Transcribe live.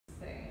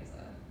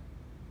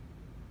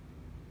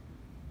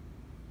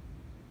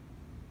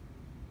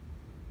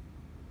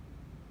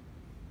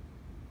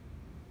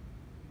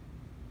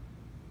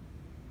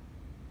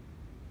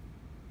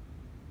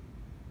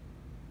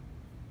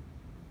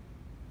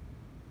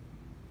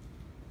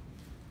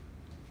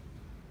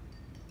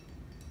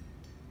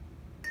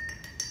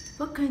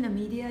What kind of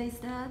media is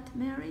that,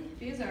 Mary?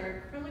 These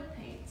are acrylic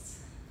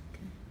paints.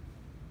 Okay.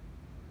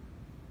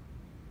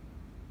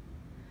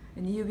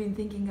 And you've been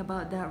thinking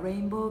about that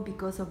rainbow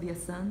because of your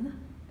son?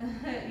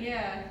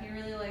 Yeah, he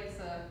really likes,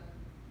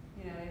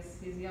 you know,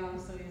 he's young,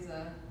 so he's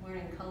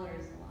learning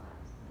colors a lot.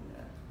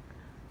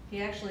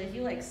 And he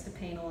likes to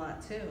paint a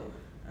lot too.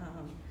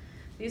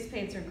 These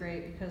paints are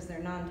great because they're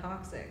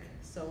non-toxic,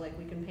 so like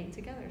we can paint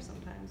together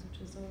sometimes,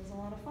 which is always a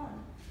lot of fun.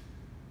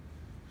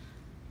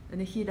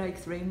 And he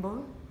likes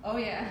rainbow? Oh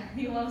yeah,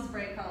 he loves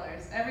bright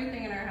colors.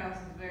 Everything in our house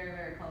is very,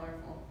 very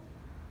colorful.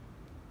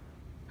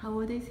 How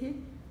old is he?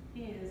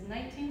 He is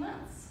 19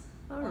 months,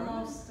 All right.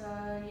 almost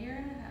a year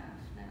and a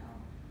half now.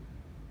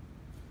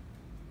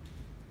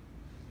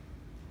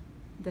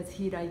 Does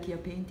he like your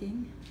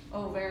painting?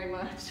 Oh, very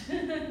much.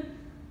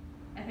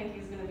 I think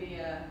he's going to be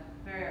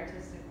very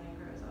artistic when he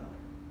grows up.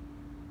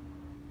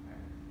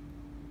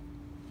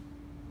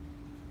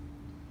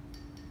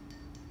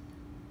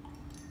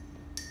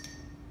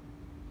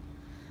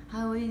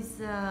 How is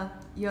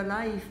your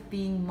life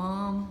being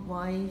mom,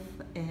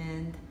 wife,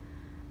 and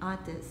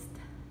artist?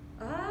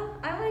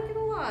 I like it a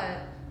lot.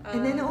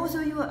 And then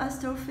also you are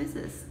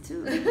astrophysicist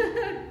too.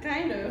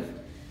 Kind of.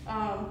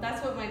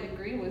 That's what my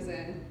degree was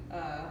in.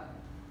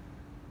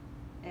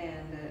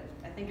 And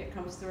I think it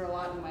comes through a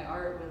lot in my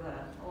art with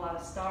a lot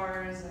of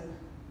stars and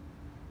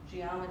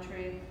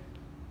geometry.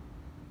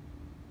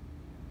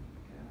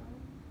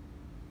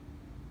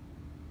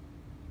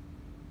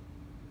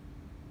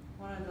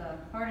 One of the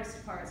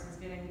hardest parts is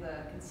getting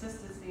the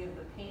consistency of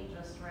the paint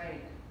just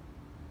right,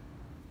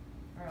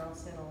 or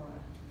else it'll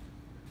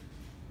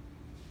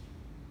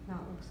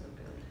not look so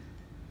good.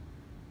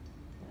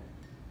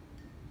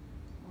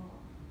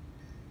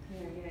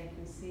 Here, yeah, you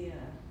can see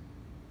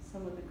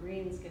some of the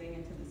greens getting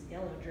into this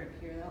yellow drip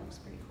here. That looks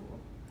pretty cool.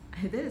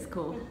 It is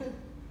cool.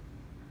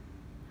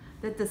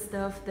 That's the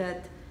stuff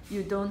that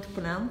you don't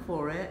plan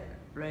for it,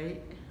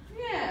 right?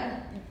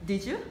 Yeah.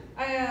 Did you?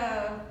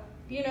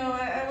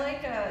 I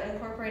like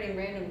incorporating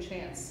random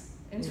chance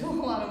into a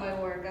lot of my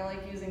work. I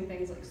like using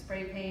things like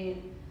spray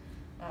paint,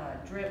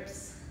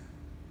 drips.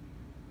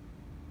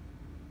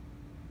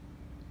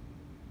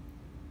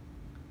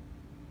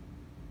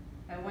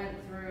 I went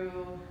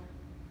through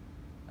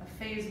a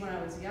phase when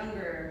I was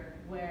younger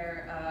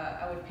where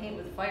I would paint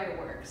with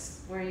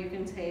fireworks, where you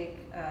can take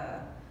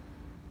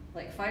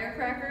like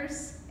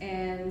firecrackers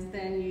and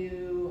then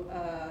you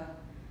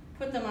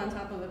put them on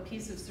top of a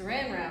piece of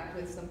saran wrap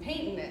with some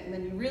paint in it, and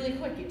then you really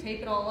quick, you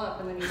tape it all up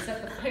and then you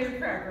set the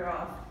firecracker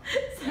off.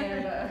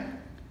 And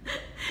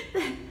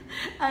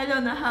I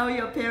don't know how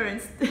your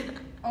parents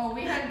oh,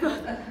 we had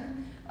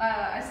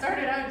I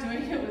started out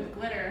doing it with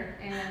glitter,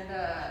 and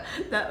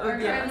that would our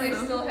be driveway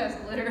awesome. still has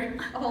glitter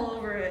all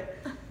over it.